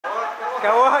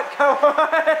Gawat,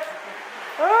 gawat!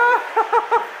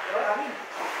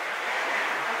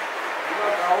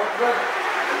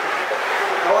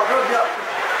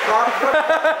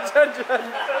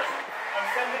 I'm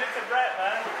sending it to Bret,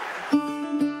 man.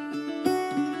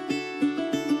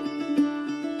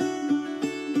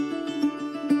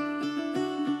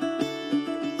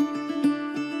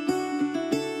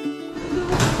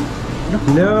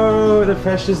 No, the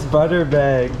precious butter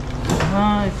bag.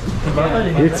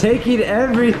 You're taking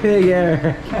everything,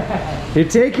 Eric. You're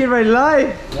taking my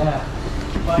life.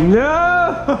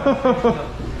 No.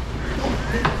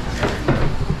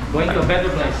 Going to a better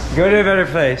place. Go to a better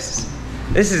place.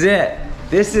 This is it.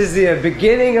 This is the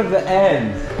beginning of the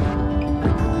end.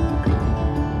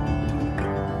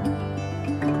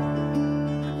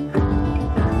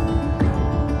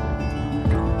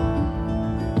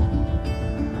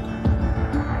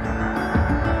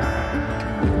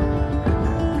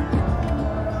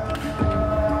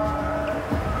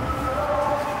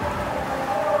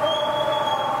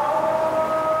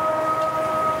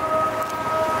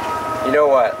 You know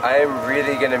what? I am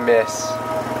really gonna miss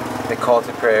the call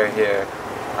to prayer here.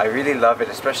 I really love it,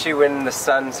 especially when the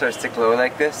sun starts to glow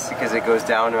like this because it goes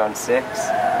down around 6.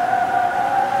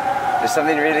 There's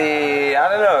something really, I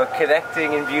don't know,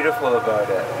 connecting and beautiful about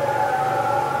it.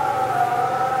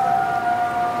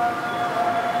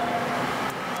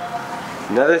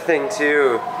 Another thing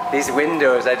too, these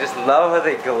windows, I just love how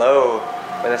they glow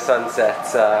when the sun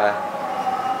sets.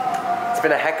 It's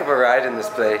been a heck of a ride in this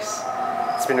place.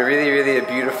 It's been really a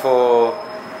beautiful,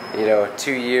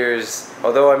 2 years.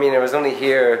 Although, I mean, I was only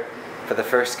here for the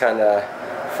first kind of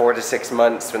 4 to 6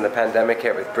 months when the pandemic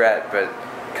hit with Bret, but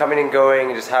coming and going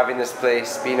and just having this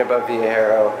place, being above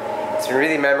Viajero, it's been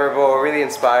really memorable, really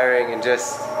inspiring, and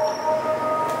just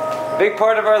a big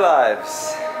part of our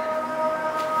lives.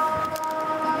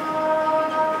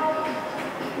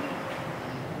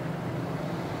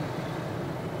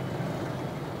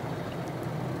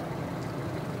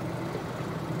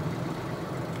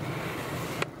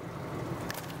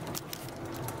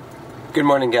 Good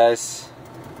morning, guys.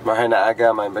 Mahana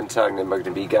aga, may bantag na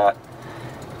magnabigat.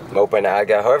 Mopa na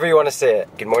aga, however you want to say it.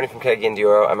 Good morning from Cagayan de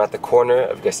Oro. I'm at the corner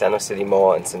of Gasano City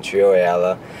Mall in Centrio,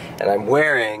 Ayala, and I'm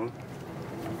wearing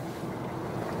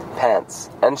pants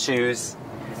and shoes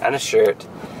and a shirt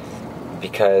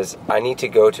because I need to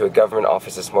go to a government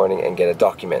office this morning and get a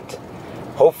document.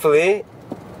 Hopefully,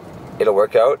 it'll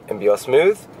work out and be all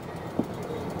smooth.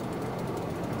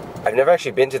 I've never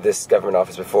actually been to this government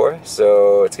office before,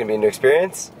 so it's going to be a new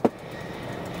experience.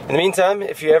 In the meantime,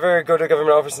 if you ever go to a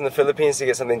government office in the Philippines to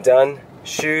get something done,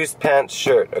 shoes, pants,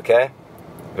 shirt, okay?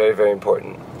 Very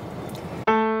important.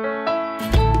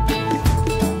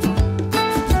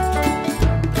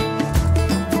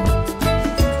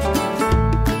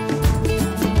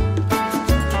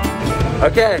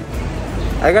 Okay,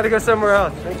 I gotta go somewhere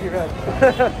else. Thank you, man.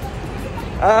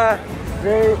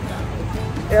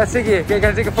 Yeah, sige. Okay,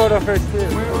 gotta take a photo first too.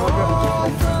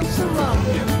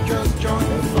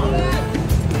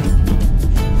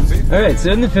 Alright,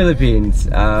 so in the Philippines,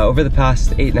 over the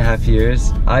past 8.5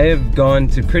 years, I have gone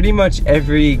to pretty much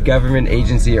every government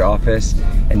agency or office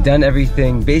and done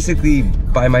everything basically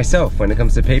by myself when it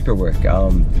comes to paperwork.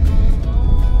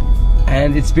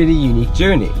 And it's been a unique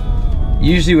journey.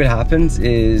 Usually what happens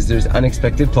is there's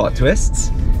unexpected plot twists.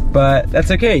 But that's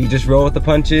okay, you just roll with the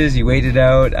punches, you wait it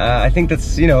out. I think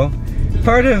that's,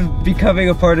 part of becoming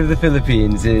a part of the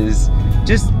Philippines is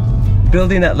just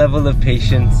building that level of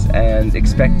patience and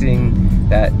expecting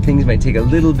that things might take a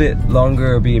little bit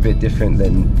longer or be a bit different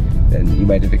than you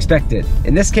might have expected.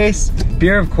 In this case,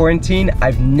 Bureau of Quarantine,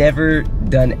 I've never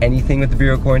done anything with the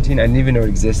Bureau of Quarantine. I didn't even know it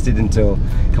existed until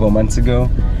a couple months ago.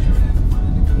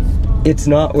 It's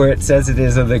not where it says it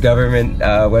is on the government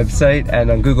website and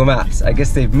on Google Maps. I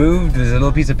guess they've moved. There's a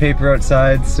little piece of paper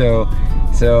outside, so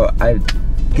I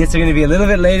guess they're gonna be a little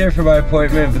bit later for my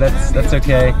appointment, but that's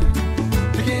okay.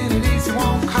 Taking it easy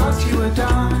won't cost you a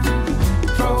dime.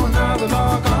 Throw another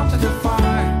log onto the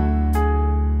fire.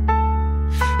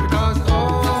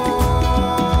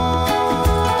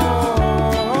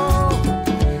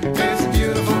 Because it's a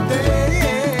beautiful day.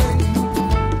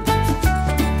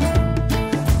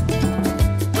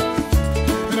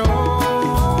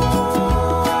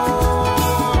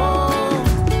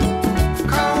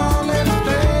 Come on, let's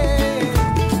play.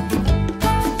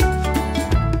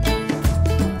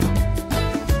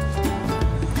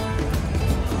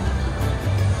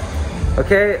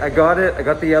 Okay, I got it. I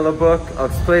got the yellow book. I'll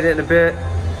explain it in a bit.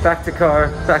 Back to car,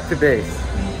 back to base.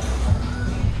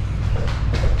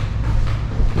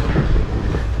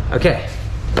 Okay.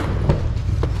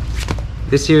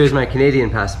 This here is my Canadian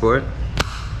passport.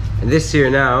 And this here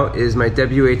now is my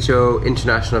WHO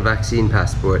international vaccine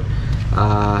passport.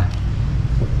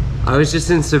 I was just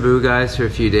in Cebu, guys, for a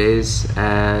few days,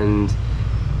 and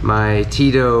my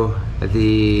Tito,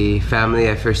 the family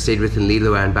I first stayed with in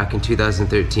Liloan back in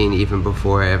 2013, even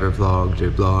before I ever vlogged or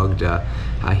blogged,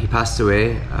 he passed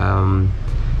away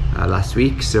last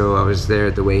week, so I was there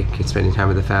at the wake and spending time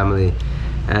with the family.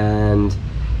 And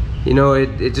you know,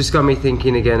 it just got me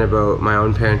thinking again about my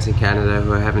own parents in Canada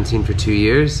who I haven't seen for 2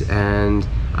 years, and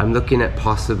I'm looking at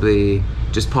possibly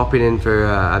just popping in for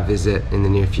a visit in the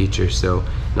near future. So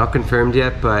not confirmed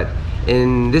yet, but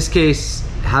in this case,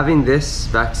 having this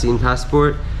vaccine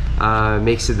passport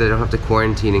makes it that I don't have to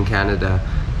quarantine in Canada.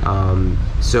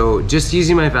 So just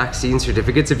using my vaccine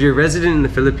certificates, if you're a resident in the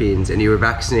Philippines and you were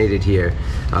vaccinated here,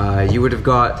 you would have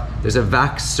there's a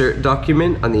Vax Cert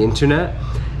document on the internet,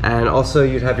 and also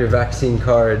you'd have your vaccine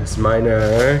cards. Mine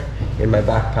are in my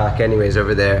backpack anyways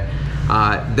over there.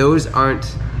 Those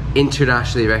aren't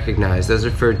internationally recognized. Those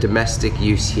are for domestic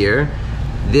use here.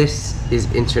 This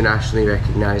is internationally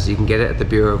recognized. You can get it at the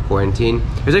Bureau of Quarantine.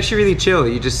 It's actually really chill.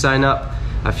 You just sign up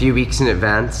a few weeks in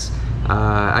advance.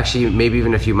 Actually, maybe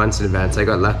even a few months in advance. I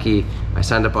got lucky. I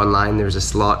signed up online. There was a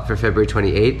slot for February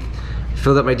 28th.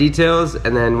 Filled up my details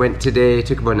and then went today.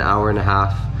 Took about an hour and a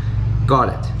half. Got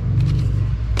it.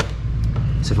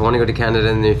 So if I want to go to Canada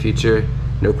in the near future,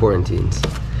 no quarantines.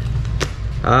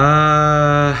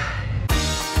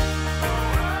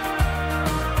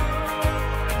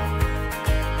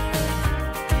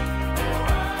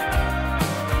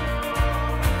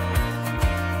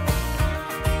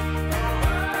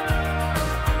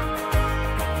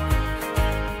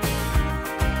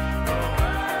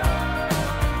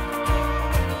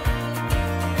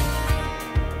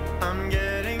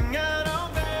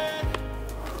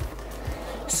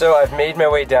 So I've made my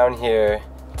way down here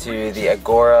to the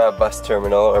Agora bus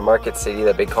terminal, or Market City,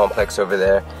 that big complex over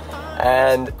there,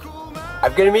 and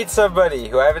I'm gonna meet somebody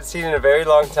who I haven't seen in a very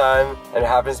long time and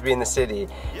happens to be in the city.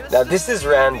 Now this is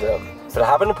random, but I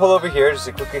happen to pull over here just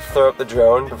to quickly throw up the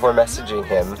drone before messaging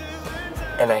him,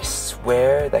 and I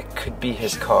swear that could be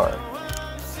his car.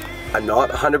 I'm not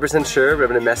 100% sure, but I'm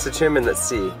gonna message him and let's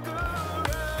see.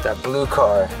 That blue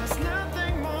car.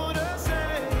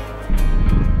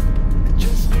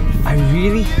 I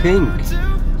really think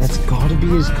that's gotta be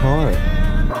his car.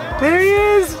 There he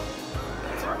is!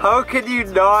 How could you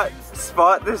not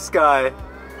spot this guy?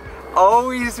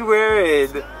 Always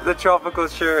wearing the tropical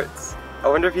shirts. I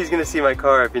wonder if he's gonna see my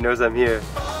car, if he knows I'm here.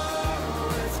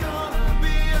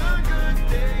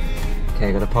 Okay,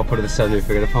 I gotta pop out of the sunroof.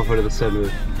 I gotta pop out of the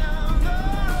sunroof.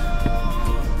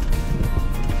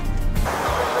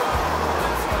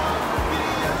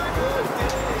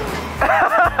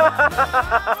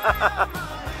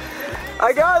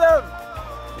 I got him!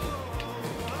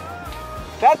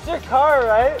 That's your car,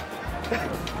 right?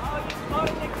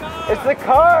 It's the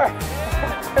car!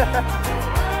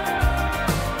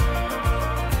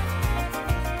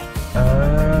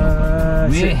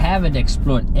 We haven't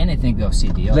explored anything of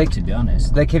CDO, like, to be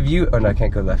honest. Like, have you... Oh no, I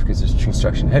can't go left because there's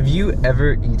construction. Have you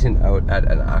ever eaten out at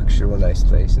an actual nice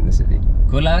place in the city?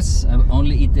 Kulas, I've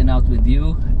only eaten out with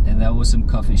you, and that was some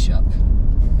coffee shop.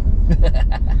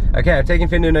 Okay, I'm taking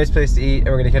Finn to a nice place to eat, and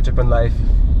we're gonna catch up on life.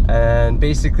 And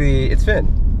basically, it's Finn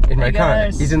in my car.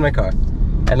 He's in my car,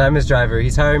 and I'm his driver.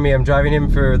 He's hiring me. I'm driving him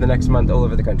for the next month all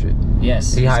over the country.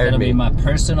 Yes, he hired me. He's gonna be my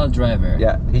personal driver.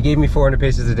 Yeah, he gave me 400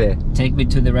 pesos a day. Take me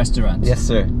to the restaurant. Yes,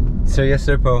 sir. Sir, yes,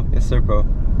 sir, po. Yes, sir, po.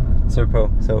 Sir, po.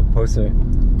 So, po, sir.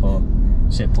 Po.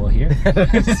 Say po here.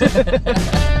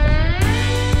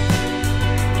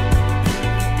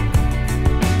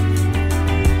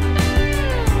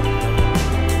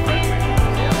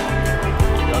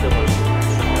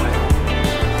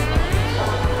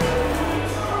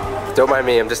 Don't mind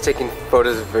me, I'm just taking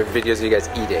photos for videos of you guys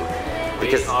eating.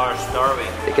 Because we are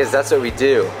starving. Because that's what we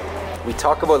do. We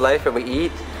talk about life and we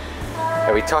eat,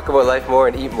 and we talk about life more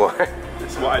and eat more.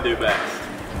 That's what I do best.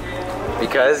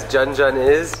 Because Jun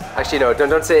is... Actually no,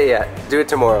 don't say it yet. Do it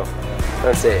tomorrow.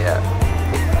 Don't say it yet.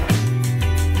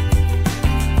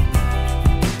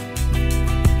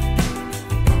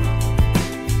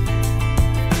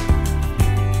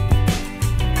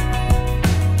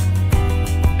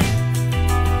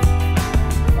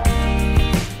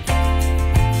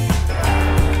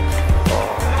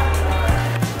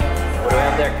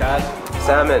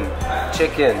 Salmon,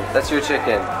 chicken, that's your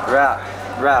chicken.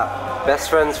 Wrap, best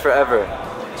friends forever.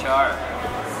 Char.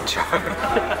 Jun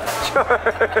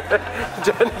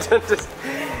just,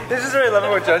 this is what I love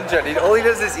about Jun. He all he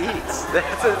does is eats.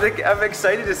 I'm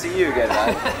excited to see you again,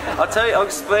 man. I'll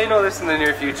explain all this in the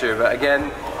near future, but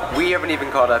again, we haven't even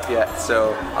caught up yet,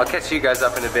 so I'll catch you guys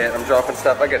up in a bit. I'm dropping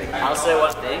stuff. I'll say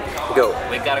one thing. Go.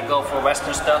 We gotta go for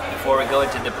Western stuff before we go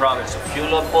into the province. So if you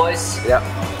love boys, Yeah.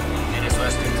 it is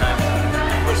Western time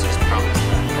versus province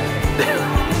time.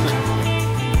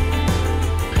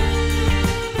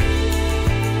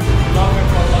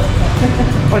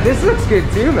 Oh, this looks good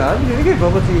too, man. Do they get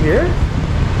bubble tea here?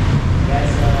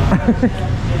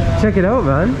 Check it out,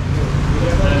 man.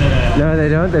 No, they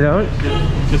don't. They don't.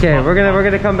 Okay, we're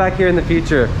gonna come back here in the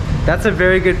future. That's a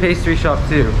very good pastry shop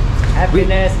too.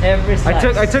 Happiness every slice.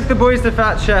 I took the boys to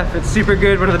Fat Chef. It's super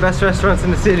good. One of the best restaurants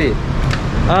in the city.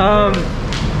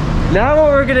 Now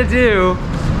what we're gonna do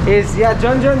is, yeah,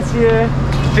 Jun's here,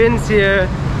 Finn's here.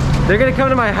 They're gonna come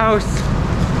to my house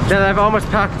that I've almost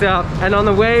packed up, and on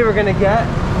the way we're gonna get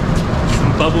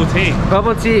Some bubble tea.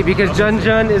 bubble tea because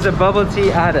Jun is a bubble tea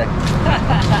addict.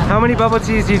 How many bubble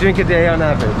teas do you drink a day on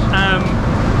average?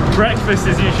 Breakfast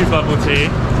is usually bubble tea.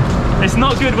 It's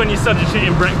not good when you're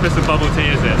substituting breakfast with bubble tea,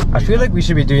 is it? I feel like we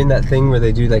should be doing that thing where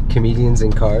they do like comedians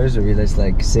in cars, or we just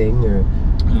like sing, or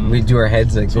we do our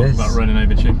heads like Talk this. about running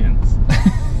over chickens.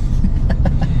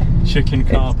 Chicken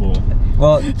cardboard.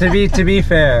 Well, to be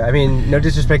fair, I mean, no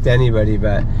disrespect to anybody,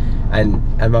 but I'm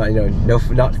not, you know,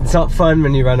 it's not fun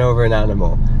when you run over an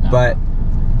animal, but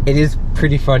it is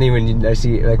pretty funny when I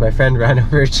see, like, my friend ran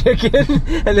over a chicken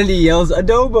and then he yells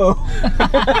adobo.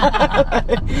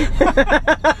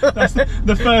 That's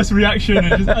the first reaction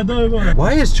is just adobo.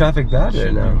 Why is traffic bad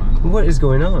right now? What is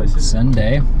going on?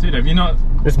 Sunday. Dude, have you not?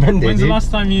 It's Monday. When's the last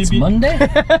time you? It's Monday?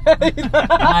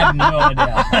 I have no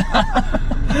idea.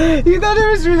 You thought it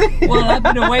was really? Well, I've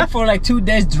been awake for like 2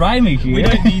 days driving here. We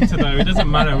don't need to know. It doesn't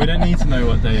matter. We don't need to know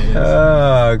what day it is.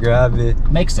 Oh, grab it.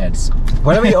 Makes sense.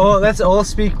 Why don't we all, let's all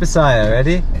speak Bisaya,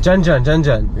 ready? Jun,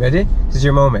 ready? This is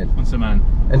your moment. Once a man.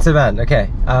 And Saban, okay.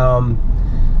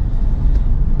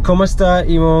 Kumusta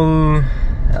imong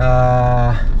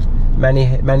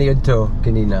maniudto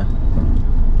kanina?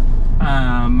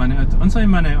 Unsay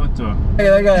mane otto?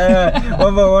 Okay,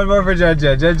 one more for Jun.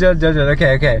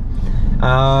 Okay.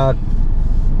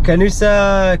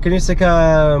 Kanusa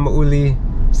ka mauli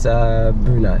sa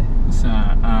Brunei?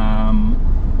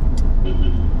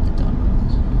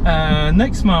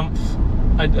 Next month.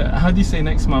 How do you say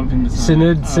next month in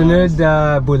Bisaya?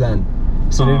 Sunod bulan.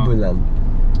 Sunod bulan.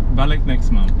 Balik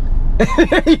next month.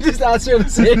 You just asked her to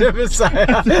say it in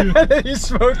Bisaya and then you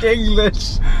spoke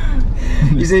English.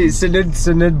 You say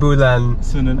sunod bulan.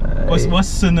 Sunod. What's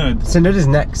sunod? Sunod is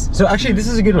next. So actually this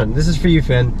is a good one. This is for you,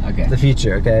 Finn. Okay. The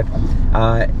future, okay?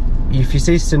 If you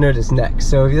say sunod, it's next.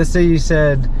 So if let's say you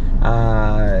said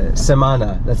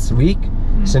semana, that's week.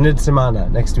 Sunod semana,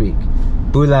 next week.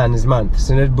 Bulan is month.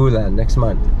 Sunod bulan, next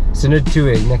month. Sunod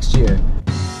tuig, next year.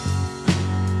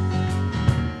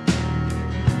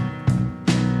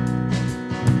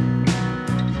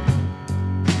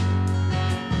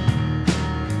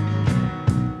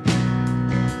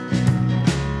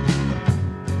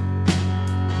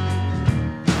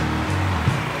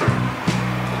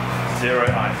 Zero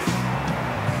ice.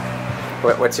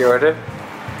 What's your order?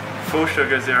 Full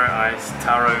sugar, zero ice,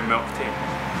 taro milk tea.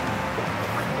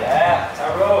 Yeah,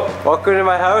 taro. Welcome to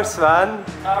my house, man.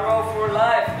 Taro for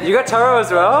life. You got taro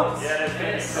as well? Yeah,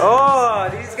 that's it. Oh,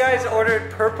 these guys ordered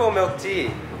purple milk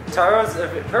tea. Taro's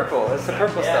purple. That's the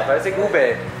purple stuff. I think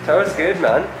ube. Taro's good,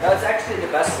 man. That's actually the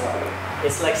best one.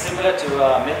 It's like similar to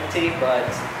milk tea, but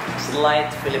it's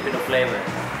light Filipino flavor.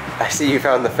 I see you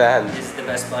found the fan. This is the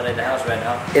best spot in the house right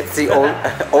now. It's the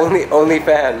only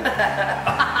fan.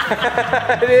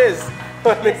 It is.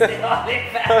 It's the only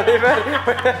fan. Only fan.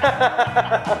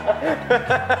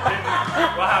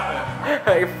 What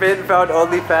happened? Finn found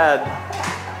only fan.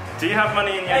 Do you have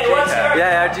money in your Hey, what's Gcash?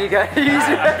 Yeah, Gcash.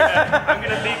 I'm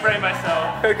gonna Libre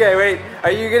myself. Okay, wait.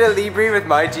 Are you gonna Libre with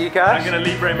my Gcash? I'm gonna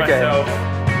Libre Okay. myself.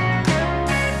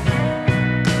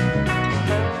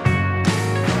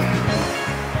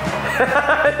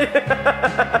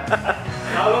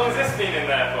 How long has this been in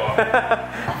there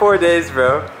for? 4 days,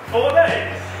 bro. 4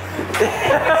 days?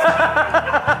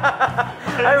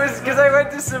 Because I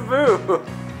went to Cebu.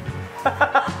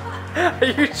 Are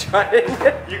you trying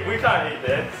it? We can't eat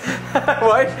this.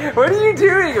 What are you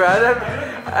doing, man?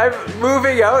 I'm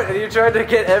moving out and you're trying to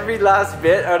get every last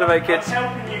bit out of my I'm kitchen.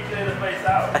 helping you clear the place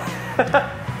out.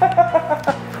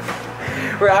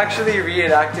 We're actually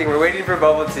reenacting, we're waiting for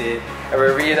bubble tea, and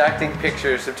we're reenacting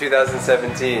pictures from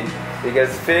 2017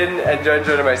 because Finn and Jun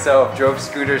and myself drove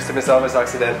scooters to Misamis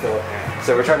Occidental.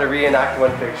 So we're trying to reenact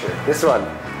one picture. This one.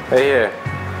 Right here.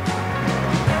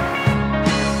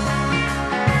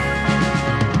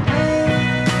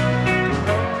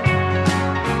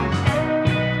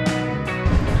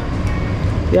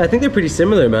 Yeah, I think they're pretty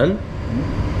similar, man.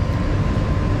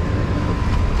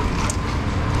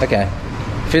 Okay.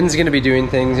 Finn's gonna be doing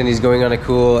things and he's going on a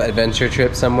cool adventure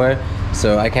trip somewhere,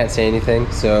 so I can't say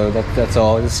anything, so that's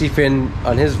all. You'll see Finn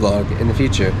on his vlog in the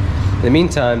future. In the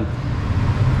meantime,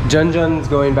 Junjun's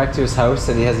going back to his house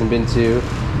that he hasn't been to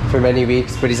for many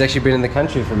weeks, but he's actually been in the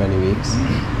country for many weeks.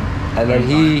 And then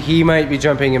he might be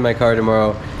jumping in my car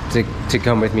tomorrow to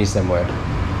come with me somewhere.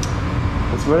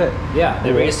 That's about it. Yeah,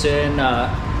 the reason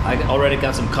I already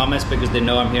got some comments because they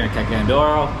know I'm here in Cagayan de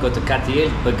Oro, go to Catil,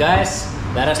 but guys,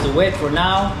 that has to wait for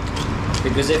now,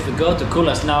 because if we go to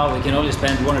Kulas now, we can only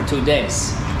spend 1 or 2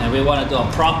 days, and we want to do a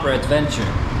proper adventure.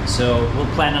 So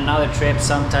we'll plan another trip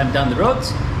sometime down the road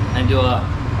and do a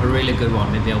really good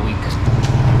one, maybe a week.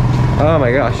 Oh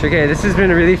my gosh, okay, this has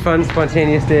been a really fun,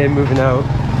 spontaneous day of moving out.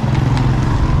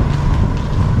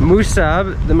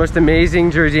 Musab, the most amazing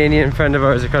Jordanian friend of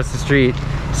ours across the street,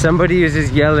 somebody was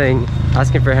just yelling,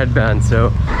 asking for a headband,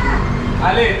 so.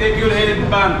 Ali, take your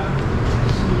headband.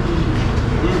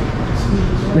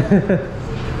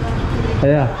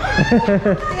 Yeah.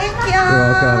 Thank you. You're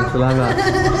welcome. Salamat.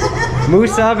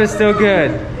 Musab is still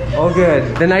good. All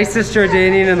good. The nicest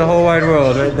Jordanian in the whole wide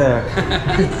world, right there.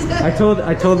 I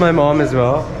told my mom as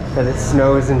well that it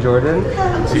snows in Jordan.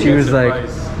 She was like,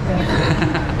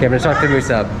 okay, I'm gonna talk to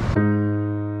Musab.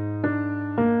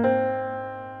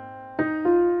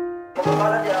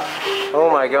 Oh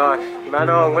my gosh,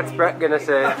 Manong, what's Bret gonna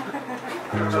say?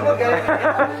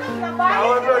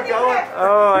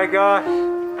 Oh my gosh.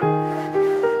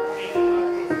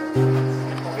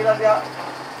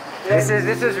 This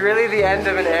is really the end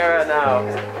of an era now.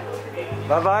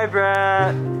 Bye bye,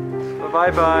 Bret.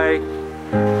 Bye bye.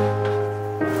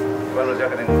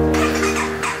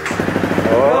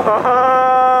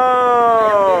 Oh!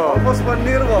 Almost 1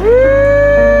 year. Woo!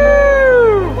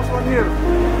 Almost 1 year.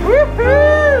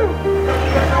 Woohoo!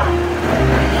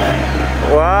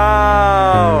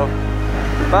 Wow!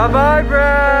 Bye bye,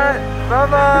 Bret. Bye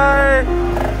bye.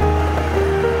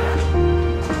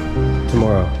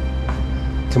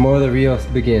 Tomorrow the real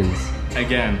begins.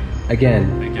 Again.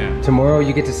 Tomorrow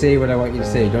you get to say what I want you to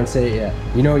say. Don't say it yet.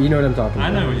 You know what I'm talking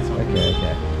about. I know what you're talking about.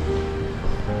 Okay.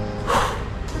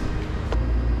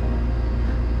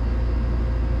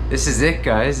 This is it,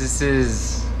 guys. This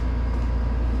is,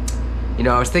 you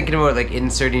know, I was thinking about like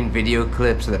inserting video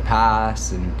clips of the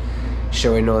past and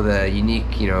showing all the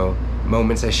unique, you know,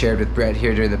 moments I shared with Bret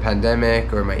here during the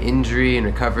pandemic, or my injury and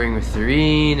recovering with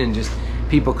Therine, and just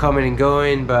people coming and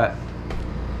going, but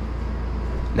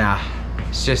nah,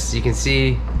 it's just, you can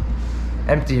see,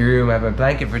 empty room. I have a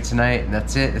blanket for tonight and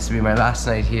that's it. This will be my last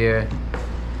night here.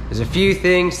 There's a few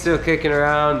things still kicking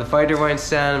around. The fighter wine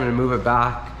stand, I'm gonna move it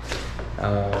back.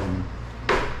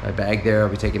 My bag there, I'll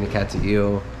be taking the cat to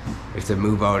Eel. We have to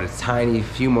move out a tiny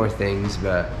few more things,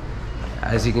 but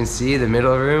as you can see, the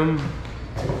middle room,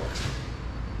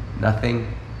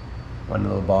 nothing. One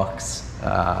little box.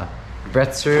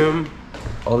 Bret's room,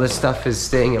 all this stuff is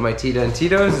staying at my Tita and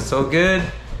Tito's. It's all good.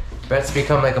 Bret's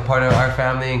become like a part of our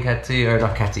family in Cagayan, or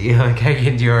not Cagayan,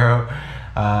 Cagayan de Oro.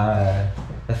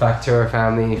 The Factura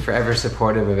family, forever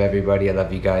supportive of everybody. I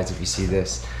love you guys if you see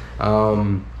this. A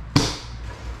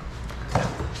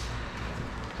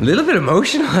little bit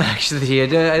emotional actually. I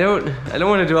don't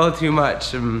want to dwell too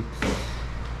much.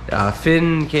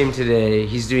 Finn came today.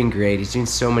 He's doing great. He's doing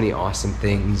so many awesome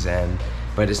things,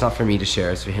 but it's not for me to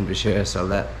share, it's for him to share, so I'll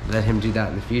let him do that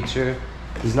in the future.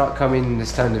 He's not coming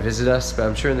this time to visit us, but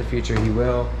I'm sure in the future he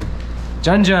will.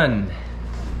 Junjun!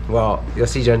 Well, you'll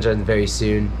see Junjun very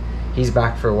soon. He's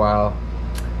back for a while.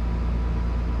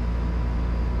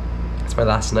 It's my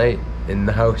last night in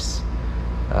the house.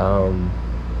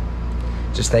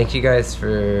 Just thank you guys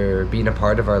for being a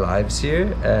part of our lives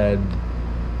here, and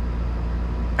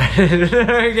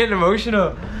I'm getting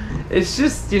emotional. It's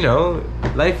just, you know,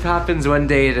 life happens one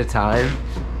day at a time,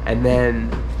 and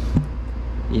then,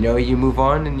 you know, you move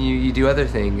on and you do other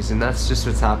things, and that's just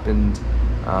what's happened.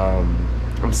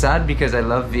 I'm sad because I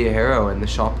love Viajero and the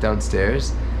shop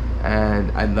downstairs,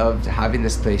 and I loved having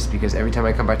this place because every time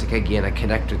I come back to Cagayan, I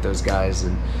connect with those guys,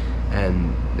 and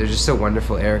they're just so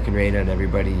wonderful, Eric and Reina and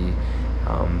everybody.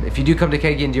 If you do come to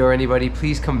Cagayan de Oro, anybody,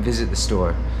 please come visit the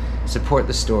store. Support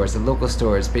the store. It's a local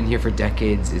store. It's been here for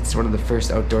decades. It's one of the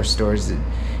first outdoor stores that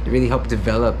it really helped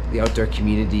develop the outdoor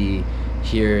community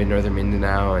here in northern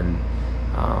Mindanao, and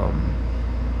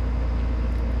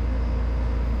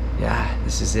yeah,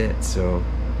 this is it. So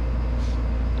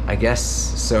I guess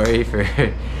sorry for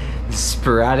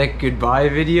sporadic goodbye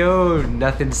video,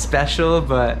 nothing special,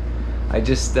 but I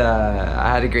just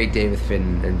I had a great day with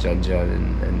Finn and Jun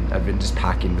and I've been just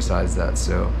packing besides that,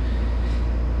 so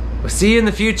we'll see you in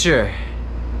the future.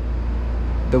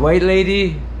 The white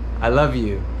lady, I love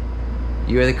you.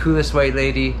 You are the coolest white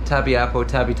lady. Tabi Apo,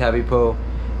 Tabi Tabi Po.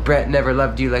 Bret never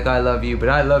loved you like I love you, but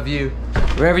I love you.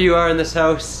 Wherever you are in this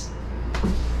house.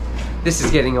 This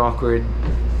is getting awkward.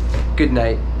 Good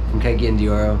night from Cagayan de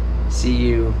Oro. See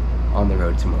you on the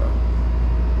road tomorrow.